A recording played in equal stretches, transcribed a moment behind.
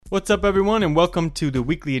What's up, everyone, and welcome to the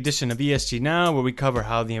weekly edition of ESG Now, where we cover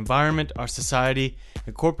how the environment, our society,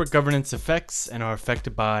 and corporate governance affects and are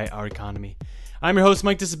affected by our economy. I'm your host,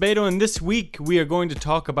 Mike Disabato, and this week we are going to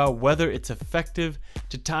talk about whether it's effective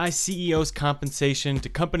to tie CEOs' compensation to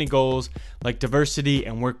company goals like diversity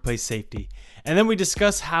and workplace safety. And then we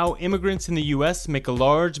discuss how immigrants in the U.S. make a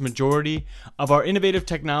large majority of our innovative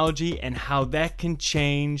technology and how that can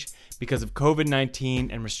change because of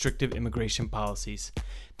COVID-19 and restrictive immigration policies.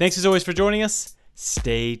 Thanks as always for joining us.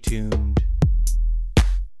 Stay tuned.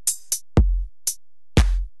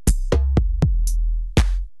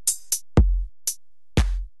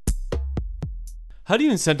 How do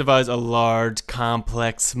you incentivize a large,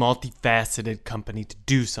 complex, multifaceted company to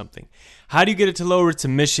do something? How do you get it to lower its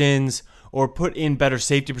emissions or put in better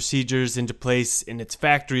safety procedures into place in its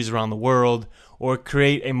factories around the world, or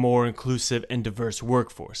create a more inclusive and diverse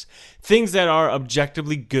workforce? Things that are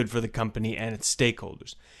objectively good for the company and its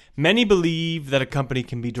stakeholders. Many believe that a company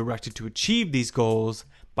can be directed to achieve these goals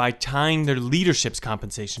by tying their leadership's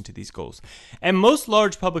compensation to these goals. And most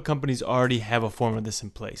large public companies already have a form of this in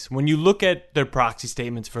place. When you look at their proxy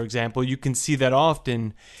statements, for example, you can see that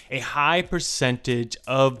often a high percentage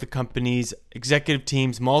of the company's executive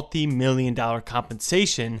team's multi-million-dollar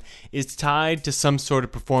compensation is tied to some sort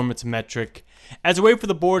of performance metric as a way for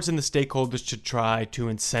the boards and the stakeholders to try to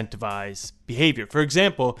incentivize behavior. For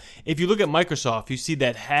example, if you look at Microsoft, you see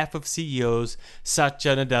that half of CEO's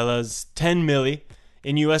Satya Nadella's $10 million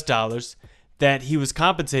in US dollars that he was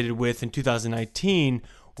compensated with in 2019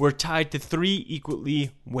 were tied to three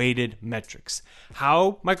equally weighted metrics.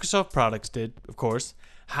 How Microsoft products did, of course,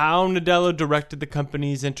 how Nadella directed the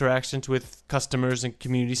company's interactions with customers and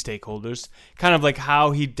community stakeholders, kind of like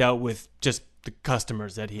how he dealt with just the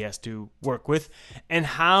customers that he has to work with, and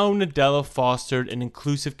how Nadella fostered an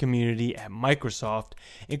inclusive community at Microsoft,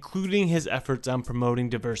 including his efforts on promoting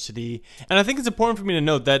diversity. And I think it's important for me to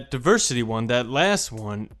note that diversity one, that last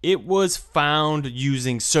one, it was found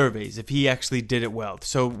using surveys, if he actually did it well.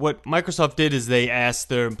 So what Microsoft did is they asked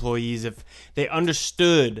their employees if they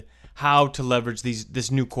understood how to leverage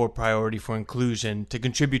this new core priority for inclusion to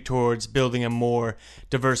contribute towards building a more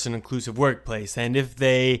diverse and inclusive workplace, and if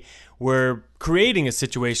they were creating a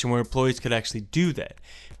situation where employees could actually do that.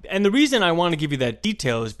 And the reason I want to give you that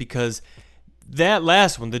detail is because that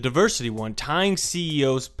last one, the diversity one, tying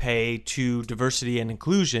CEOs' pay to diversity and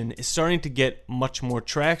inclusion, is starting to get much more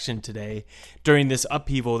traction today during this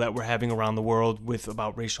upheaval that we're having around the world with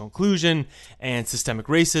about racial inclusion and systemic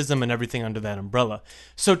racism and everything under that umbrella.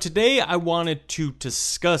 So today I wanted to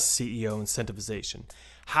discuss CEO incentivization,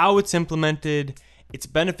 how it's implemented, its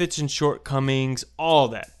benefits and shortcomings, all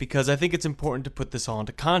that, because I think it's important to put this all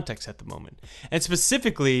into context at the moment. And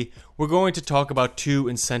specifically, we're going to talk about two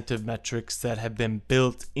incentive metrics that have been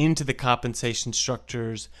built into the compensation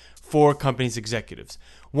structures for companies' executives.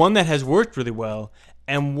 One that has worked really well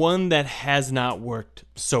and one that has not worked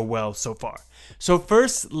so well so far. So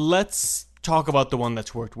first, let's talk about the one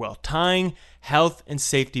that's worked well, tying health and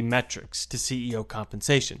safety metrics to CEO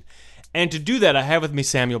compensation. And to do that, I have with me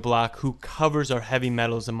Samuel Block, who covers our heavy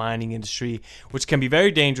metals and mining industry, which can be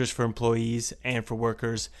very dangerous for employees and for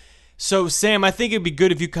workers. So, Sam, I think it'd be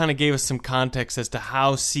good if you kind of gave us some context as to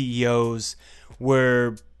how CEOs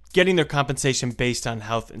were getting their compensation based on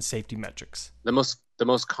health and safety metrics. The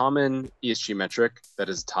most common ESG metric that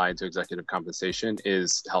is tied to executive compensation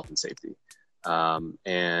is health and safety.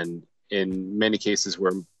 And in many cases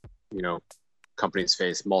where, companies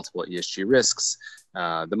face multiple ESG risks,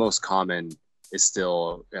 the most common is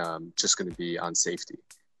still just going to be on safety.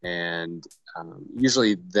 And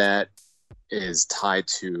usually that is tied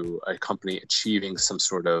to a company achieving some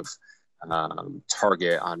sort of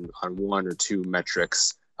target on one or two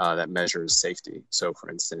metrics that measures safety. So for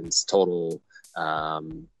instance, total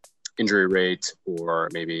injury rate, or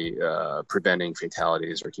maybe preventing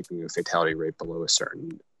fatalities or keeping a fatality rate below a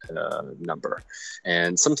certain number.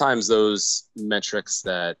 And sometimes those metrics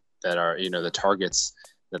that are, the targets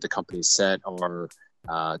that the companies set are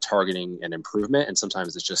targeting an improvement, and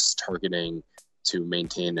sometimes it's just targeting to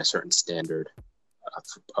maintain a certain standard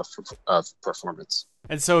of performance.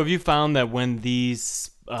 And so have you found that when these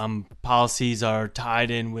policies are tied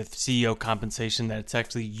in with CEO compensation, that it's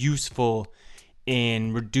actually useful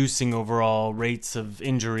in reducing overall rates of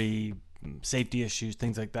injury, safety issues,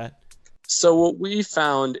 things like that? So what we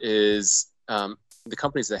found is the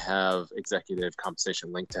companies that have executive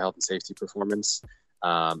compensation linked to health and safety performance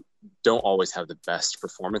don't always have the best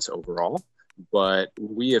performance overall. But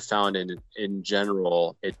we have found in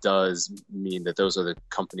general, it does mean that those are the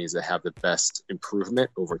companies that have the best improvement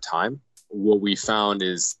over time. What we found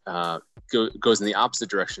is goes in the opposite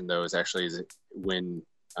direction, though, is when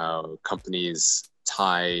companies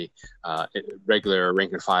tie regular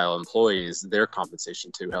rank and file employees, their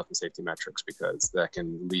compensation to health and safety metrics, because that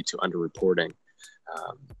can lead to underreporting.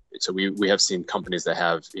 So we have seen companies that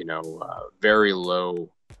have, very low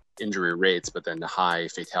injury rates, but then high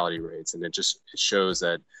fatality rates. And it shows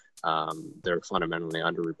that they're fundamentally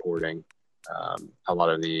underreporting a lot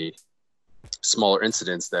of the smaller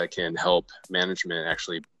incidents that can help management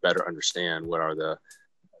actually better understand what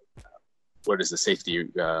is the safety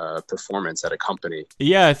performance at a company.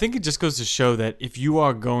 Yeah, I think it just goes to show that if you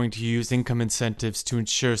are going to use income incentives to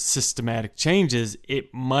ensure systematic changes,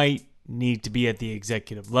 it might need to be at the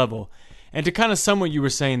executive level. And to kind of sum what you were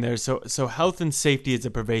saying there, so health and safety is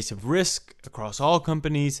a pervasive risk across all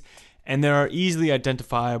companies, and there are easily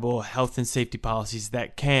identifiable health and safety policies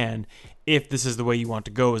that can, if this is the way you want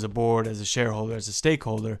to go as a board, as a shareholder, as a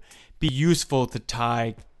stakeholder, be useful to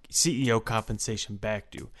tie CEO compensation back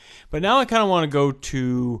to. But now I kind of want to go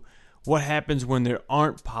to what happens when there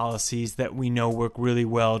aren't policies that we know work really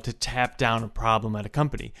well to tap down a problem at a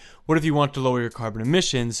company. What if you want to lower your carbon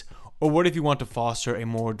emissions, or what if you want to foster a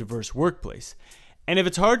more diverse workplace? And if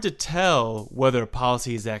it's hard to tell whether a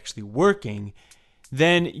policy is actually working,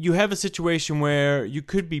 then you have a situation where you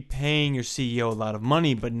could be paying your CEO a lot of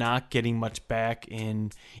money but not getting much back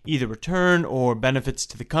in either return or benefits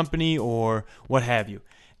to the company or what have you.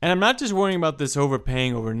 And I'm not just worrying about this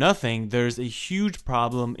overpaying over nothing. There's a huge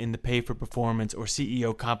problem in the pay for performance or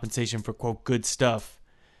CEO compensation for, quote, good stuff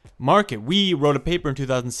market. We wrote a paper in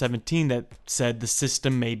 2017 that said the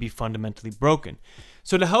system may be fundamentally broken.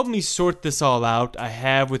 So to help me sort this all out, I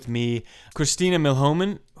have with me Christina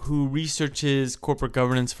Milhomen, who researches corporate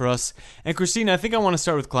governance for us. And Christina, I think I want to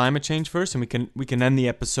start with climate change first, and we can end the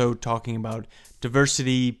episode talking about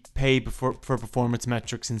diversity, pay for performance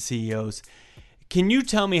metrics, and CEOs. Can you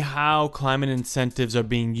tell me how climate incentives are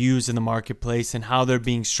being used in the marketplace and how they're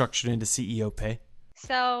being structured into CEO pay?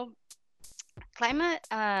 So climate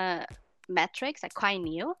metrics are quite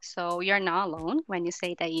new, so you're not alone when you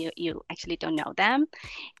say that you actually don't know them,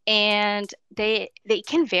 and they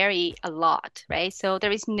can vary a lot, right? So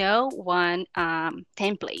there is no one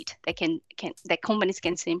template that companies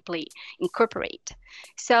can simply incorporate.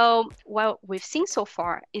 So what we've seen so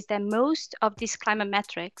far is that most of these climate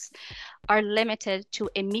metrics are limited to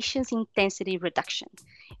emissions intensity reduction,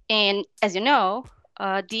 and as you know,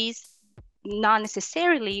 these not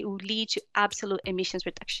necessarily will lead to absolute emissions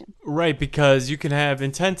reduction. Right, because you can have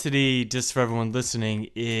intensity, just for everyone listening,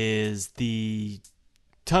 is the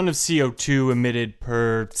ton of CO2 emitted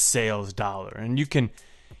per sales dollar. And you can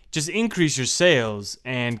just increase your sales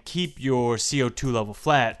and keep your CO2 level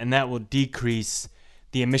flat, and that will decrease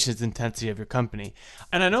the emissions intensity of your company.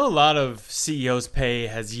 And I know a lot of CEOs' pay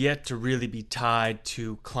has yet to really be tied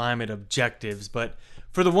to climate objectives, but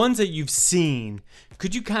for the ones that you've seen,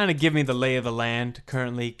 could you kind of give me the lay of the land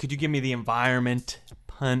currently? Could you give me the environment,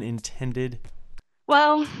 pun intended?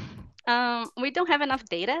 Well, we don't have enough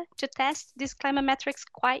data to test these climate metrics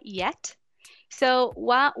quite yet. So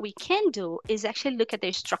what we can do is actually look at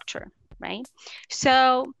their structure, right?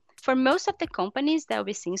 So for most of the companies that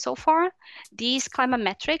we've seen so far, these climate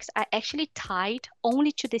metrics are actually tied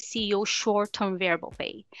only to the CEO's short-term variable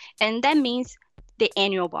pay. And that means the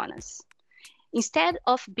annual bonus, instead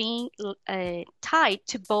of being tied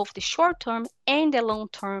to both the short-term and the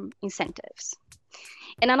long-term incentives.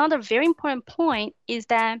 And another very important point is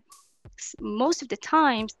that most of the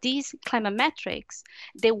times, these climate metrics,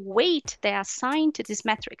 the weight they are assigned to these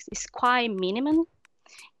metrics is quite minimum.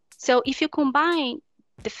 So if you combine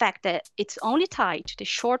the fact that it's only tied to the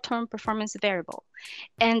short-term performance variable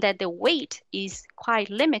and that the weight is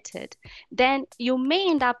quite limited, then you may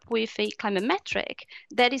end up with a climate metric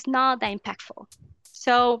that is not that impactful.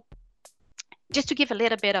 So just to give a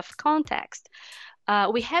little bit of context,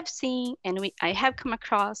 we have seen and I have come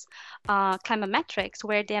across climate metrics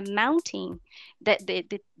where the amounting, that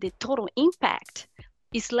the total impact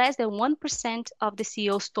is less than 1% of the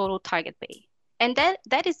CEO's total target pay. And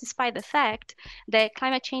that is despite the fact that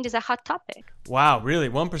climate change is a hot topic. Wow, really?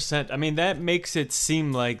 1%? I mean, that makes it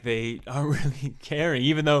seem like they aren't really caring,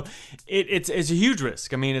 even though it's a huge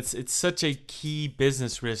risk. I mean, it's such a key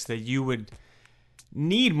business risk that you would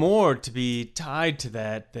need more to be tied to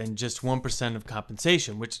that than just 1% of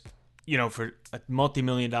compensation, which, for a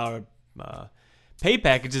multi-million-dollar pay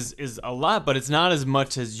package is a lot, but it's not as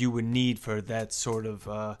much as you would need for that sort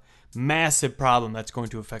of massive problem that's going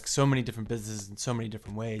to affect so many different businesses in so many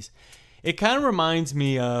different ways. It kind of reminds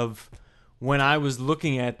me of when I was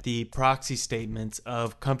looking at the proxy statements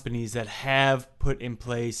of companies that have put in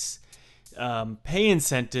place pay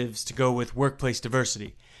incentives to go with workplace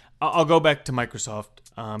diversity. I'll go back to Microsoft.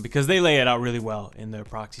 because they lay it out really well in their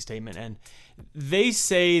proxy statement. And they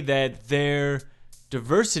say that their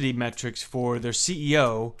diversity metrics for their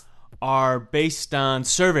CEO are based on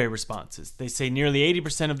survey responses. They say nearly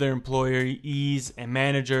 80% of their employees and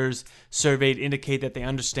managers surveyed indicate that they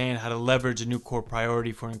understand how to leverage a new core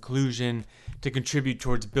priority for inclusion to contribute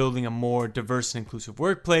towards building a more diverse and inclusive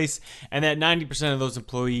workplace, and that 90% of those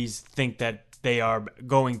employees think that they are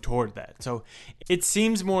going toward that. So it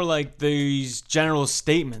seems more like these general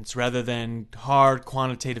statements rather than hard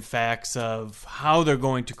quantitative facts of how they're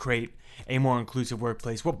going to create a more inclusive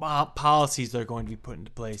workplace, what policies they're going to be put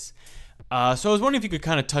into place. So I was wondering if you could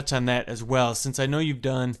kind of touch on that as well, since I know you've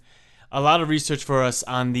done a lot of research for us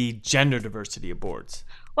on the gender diversity of boards.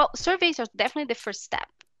 Well, surveys are definitely the first step,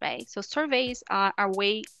 right? So surveys are a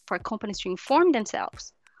way for companies to inform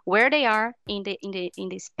themselves where they are in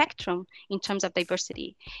the spectrum in terms of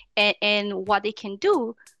diversity, and what they can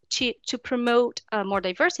do to promote more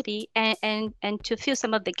diversity and to fill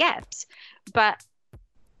some of the gaps. But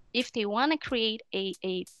if they want to create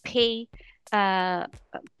a pay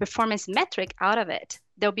performance metric out of it,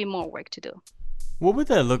 there'll be more work to do. What would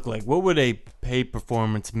that look like? What would a pay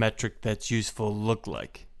performance metric that's useful look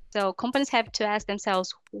like? So companies have to ask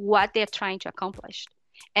themselves what they're trying to accomplish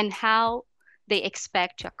and how they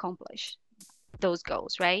expect to accomplish those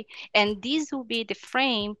goals, right? And these will be the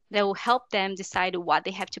frame that will help them decide what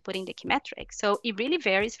they have to put in the key metrics. So it really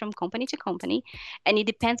varies from company to company, and it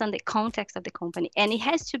depends on the context of the company. And it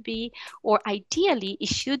has to be, or ideally, it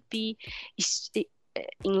should be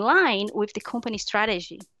in line with the company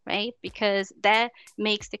strategy, right? Because that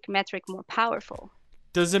makes the key metric more powerful.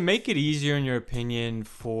 Does it make it easier, in your opinion,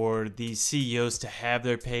 for these CEOs to have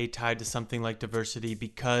their pay tied to something like diversity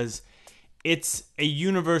because it's a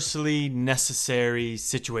universally necessary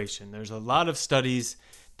situation? There's a lot of studies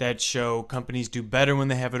that show companies do better when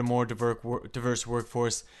they have a more diverse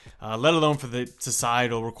workforce, let alone for the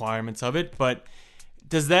societal requirements of it. But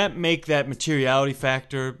does that make that materiality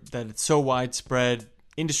factor, that it's so widespread,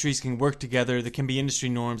 industries can work together, there can be industry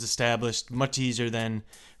norms established much easier than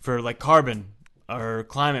for like carbon or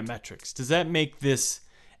climate metrics? Does that make this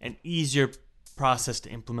an easier process to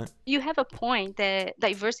implement? You have a point that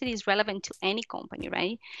diversity is relevant to any company,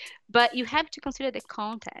 right? But you have to consider the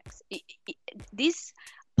context. These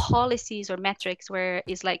policies or metrics where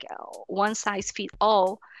it's like one size fits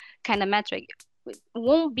all kind of metric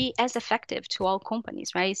won't be as effective to all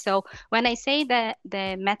companies, right? So when I say that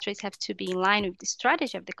the metrics have to be in line with the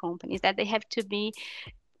strategy of the companies, that they have to be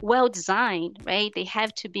well designed, right? They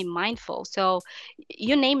have to be mindful. So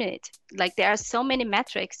you name it, like there are so many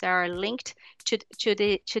metrics that are linked to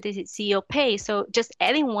the CEO pay. So just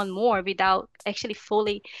adding one more without actually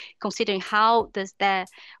fully considering how does that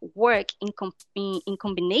work in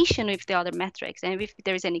combination with the other metrics, and if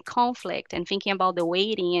there is any conflict, and thinking about the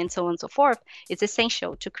weighting and so on and so forth, it's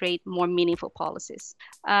essential to create more meaningful policies.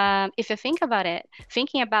 If you think about it,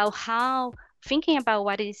 thinking about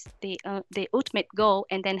what is the ultimate goal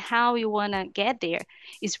and then how you want to get there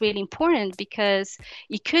is really important, because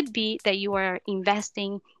it could be that you are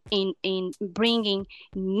investing in bringing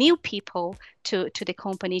new people to the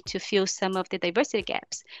company to fill some of the diversity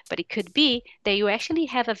gaps. But it could be that you actually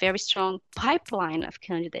have a very strong pipeline of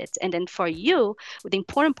candidates. And then for you, the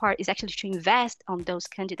important part is actually to invest on those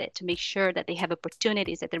candidates to make sure that they have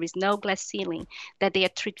opportunities, that there is no glass ceiling, that they are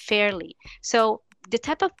treated fairly. So the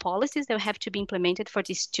type of policies that have to be implemented for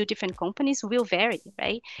these two different companies will vary,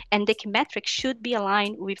 right? And the key metric should be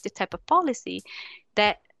aligned with the type of policy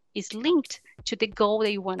that is linked to the goal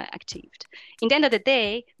that you want to achieve. In the end of the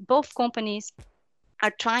day, both companies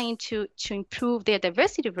are trying to improve their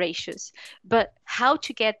diversity ratios, but how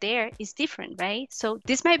to get there is different, right? So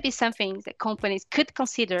this might be something that companies could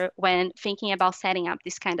consider when thinking about setting up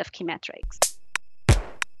this kind of key metrics.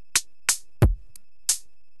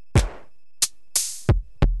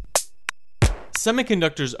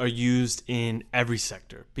 Semiconductors are used in every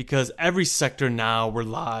sector because every sector now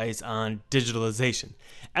relies on digitalization.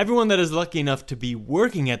 Everyone that is lucky enough to be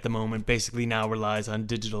working at the moment basically now relies on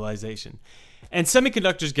digitalization. And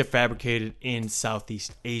semiconductors get fabricated in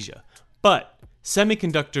Southeast Asia. But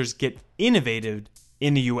semiconductors get innovated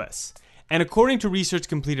in the US. And according to research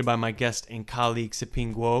completed by my guest and colleague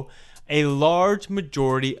Siping Guo, a large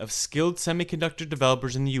majority of skilled semiconductor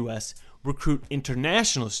developers in the US recruit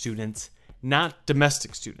international students, not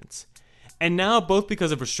domestic students. And now, both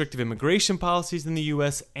because of restrictive immigration policies in the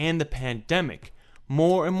US and the pandemic,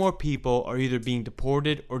 more and more people are either being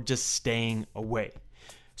deported or just staying away.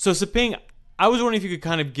 So Siping, I was wondering if you could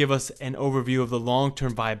kind of give us an overview of the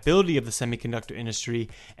long-term viability of the semiconductor industry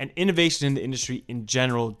and innovation in the industry in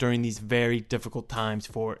general during these very difficult times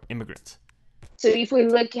for immigrants. So if we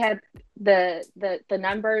look at the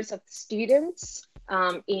numbers of students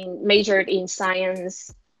majored in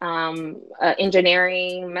science,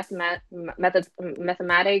 engineering,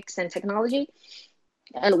 mathematics, and technology,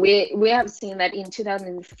 and we have seen that in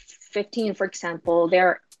 2015, for example,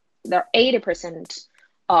 there are 80%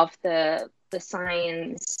 of the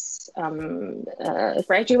science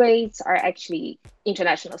graduates are actually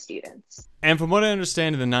international students. And from what I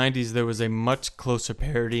understand, in the 90s, there was a much closer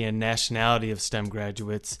parity in nationality of STEM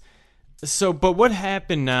graduates. So, but what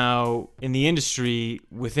happened now in the industry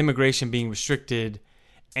with immigration being restricted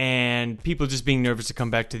and people just being nervous to come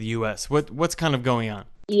back to the U.S.? What's kind of going on?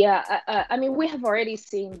 Yeah, I mean, we have already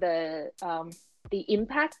seen the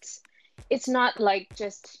impact. It's not like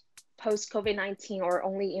just post COVID-19 or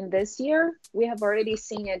only in this year. We have already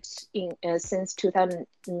seen it since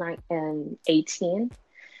 2018.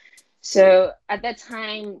 So at that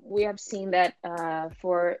time, we have seen that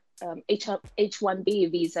for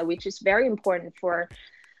H-1B visa, which is very important for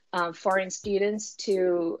foreign students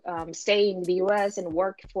to stay in the US and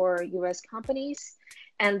work for US companies.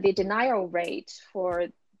 And the denial rate for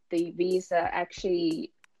the visa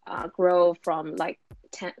actually grow from like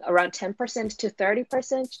around 10% to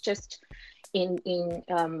 30% just in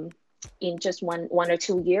just one or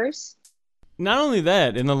 2 years. Not only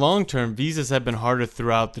that, in the long term, visas have been harder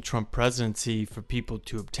throughout the Trump presidency for people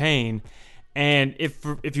to obtain. And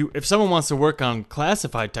if someone wants to work on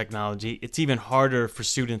classified technology, it's even harder for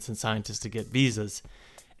students and scientists to get visas.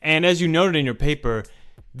 And as you noted in your paper,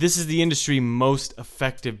 this is the industry most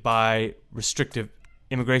affected by restrictive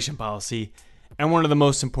immigration policy and one of the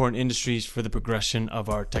most important industries for the progression of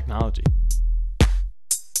our technology.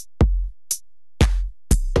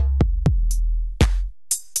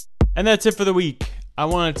 And that's it for the week. I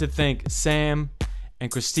wanted to thank Sam and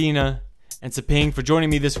Christina and Tseping for joining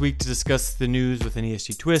me this week to discuss the news with an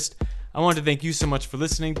ESG twist. I want to thank you so much for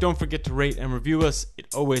listening. Don't forget to rate and review us. It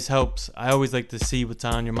always helps. I always like to see what's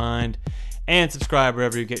on your mind. And subscribe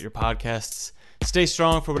wherever you get your podcasts. Stay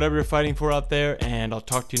strong for whatever you're fighting for out there, and I'll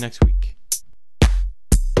talk to you next week.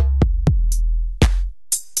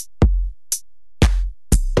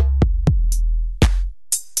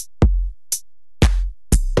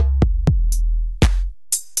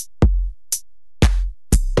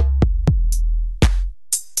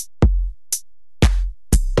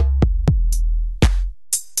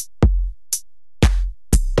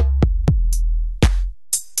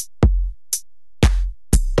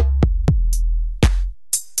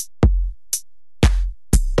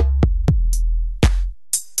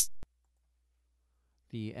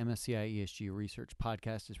 The MSCI ESG Research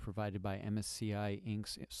podcast is provided by MSCI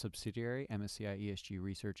Inc.'s subsidiary, MSCI ESG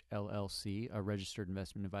Research LLC, a registered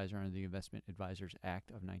investment advisor under the Investment Advisors Act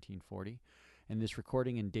of 1940. And this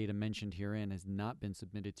recording and data mentioned herein has not been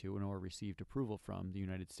submitted to nor received approval from the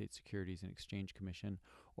United States Securities and Exchange Commission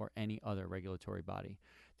or any other regulatory body.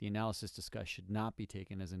 The analysis discussed should not be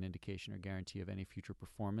taken as an indication or guarantee of any future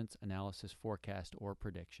performance, analysis, forecast, or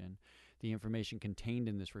prediction. The information contained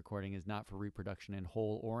in this recording is not for reproduction in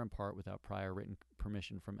whole or in part without prior written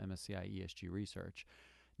permission from MSCI ESG Research.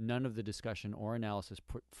 None of the discussion or analysis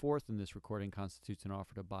put forth in this recording constitutes an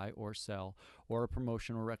offer to buy or sell or a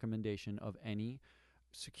promotion or recommendation of any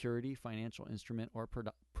security, financial instrument, or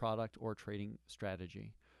product or trading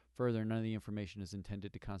strategy. Further, none of the information is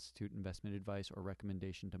intended to constitute investment advice or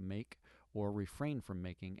recommendation to make or refrain from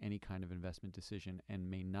making any kind of investment decision and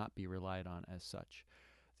may not be relied on as such.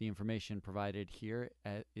 The information provided here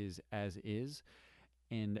is as is,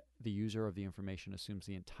 and the user of the information assumes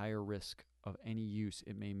the entire risk of any use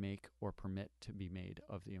it may make or permit to be made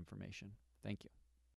of the information. Thank you.